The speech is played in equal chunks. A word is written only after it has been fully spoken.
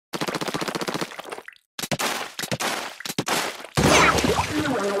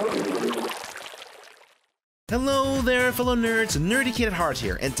Hello there, fellow nerds, Nerdy Kid at Heart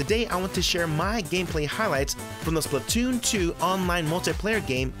here, and today I want to share my gameplay highlights from the Splatoon 2 online multiplayer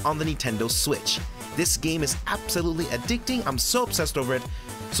game on the Nintendo Switch. This game is absolutely addicting, I'm so obsessed over it,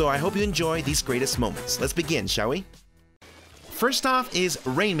 so I hope you enjoy these greatest moments. Let's begin, shall we? First off is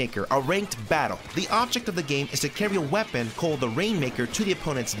Rainmaker, a ranked battle. The object of the game is to carry a weapon called the Rainmaker to the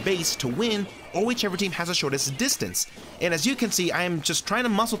opponent's base to win, or whichever team has the shortest distance. And as you can see, I am just trying to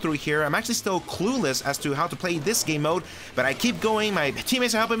muscle through here. I'm actually still clueless as to how to play this game mode, but I keep going, my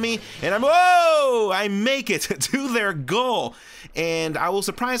teammates are helping me, and I make it to their goal. And I was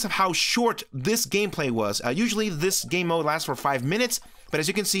surprised of how short this gameplay was. Usually this game mode lasts for 5 minutes, but as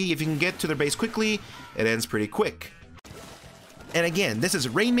you can see, if you can get to their base quickly, it ends pretty quick. And again, this is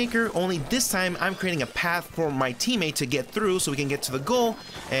Rainmaker, only this time I'm creating a path for my teammate to get through so we can get to the goal,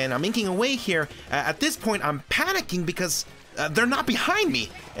 and I'm inking away here. At this point, I'm panicking because they're not behind me,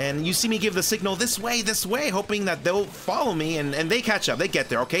 and you see me give the signal this way, hoping that they'll follow me, and they catch up, they get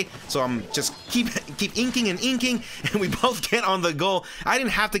there, okay? So I'm just keep inking and inking, and we both get on the goal. I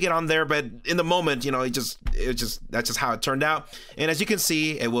didn't have to get on there, but in the moment, you know, that's just how it turned out. And as you can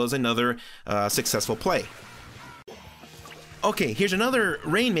see, it was another successful play. Okay, here's another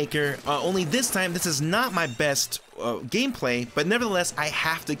Rainmaker, only this time this is not my best gameplay, but nevertheless I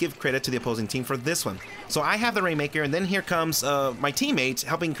have to give credit to the opposing team for this one. So I have the Rainmaker, and then here comes my teammate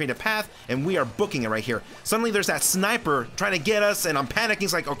helping create a path, and we are booking it right here. Suddenly there's that sniper trying to get us, and I'm panicking.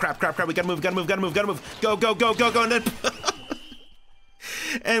 It's like, oh crap, we gotta move, go, and then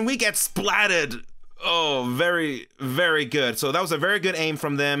and we get splatted. Oh, very, very good. So that was a very good aim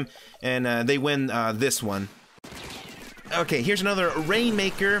from them, and they win this one. Okay, here's another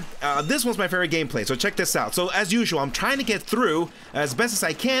Rainmaker. This one's my favorite gameplay, so check this out. So as usual, I'm trying to get through as best as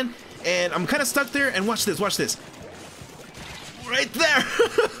I can, and I'm kind of stuck there, and watch this. Right there!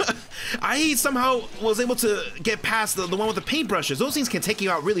 I somehow was able to get past the one with the paintbrushes. Those things can take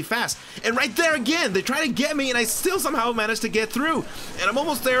you out really fast. And right there again, they try to get me, and I still somehow managed to get through. And I'm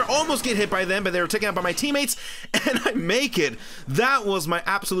almost there, almost get hit by them, but they were taken out by my teammates, and I make it. That was my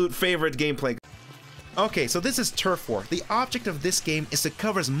absolute favorite gameplay. Okay, so this is Turf War. The object of this game is to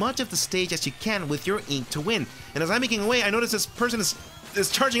cover as much of the stage as you can with your ink to win. And as I'm making away, I notice this person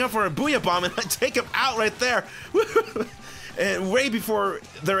is charging up for a Booyah Bomb, and I take him out right there. And way before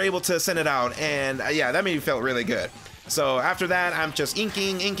they're able to send it out. And yeah, that made me feel really good. So after that, I'm just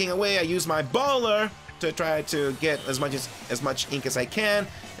inking away. I use my baller to try to get as much ink as I can.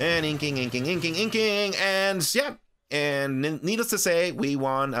 And inking. And yeah, and needless to say, we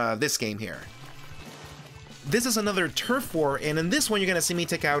won this game here. This is another Turf War, and in this one you're gonna see me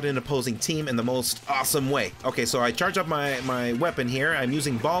take out an opposing team in the most awesome way. Okay, so I charge up my weapon here. I'm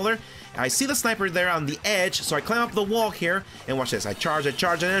using Baller. I see the sniper there on the edge, so I climb up the wall here, and watch this. I charge, and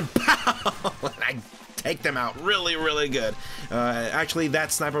then pow! And I take them out really good. Actually,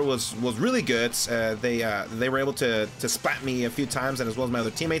 that sniper was really good. They were able to splat me a few times, and as well as my other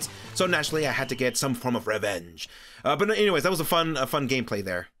teammates. So naturally, I had to get some form of revenge. But anyways, that was a fun gameplay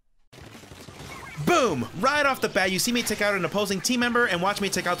there. Boom! Right off the bat, you see me take out an opposing team member, and watch me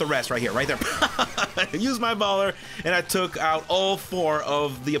take out the rest right here, right there. Use my baller, and I took out all 4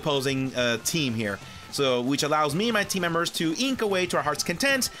 of the opposing team here. So, which allows me and my team members to ink away to our heart's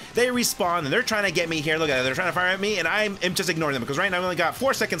content. They respawn, and they're trying to get me here. Look at it, they're trying to fire at me, and I'm just ignoring them, because right now I've only got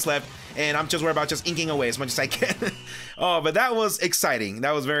 4 seconds left, and I'm just worried about just inking away as much as I can. Oh, but that was exciting.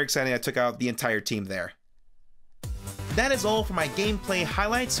 That was very exciting. I took out the entire team there. That is all for my gameplay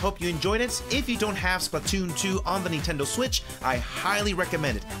highlights. Hope you enjoyed it. If you don't have Splatoon 2 on the Nintendo Switch, I highly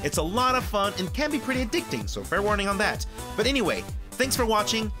recommend it. It's a lot of fun and can be pretty addicting, so fair warning on that. But anyway, thanks for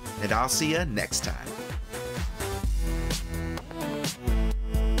watching, and I'll see you next time.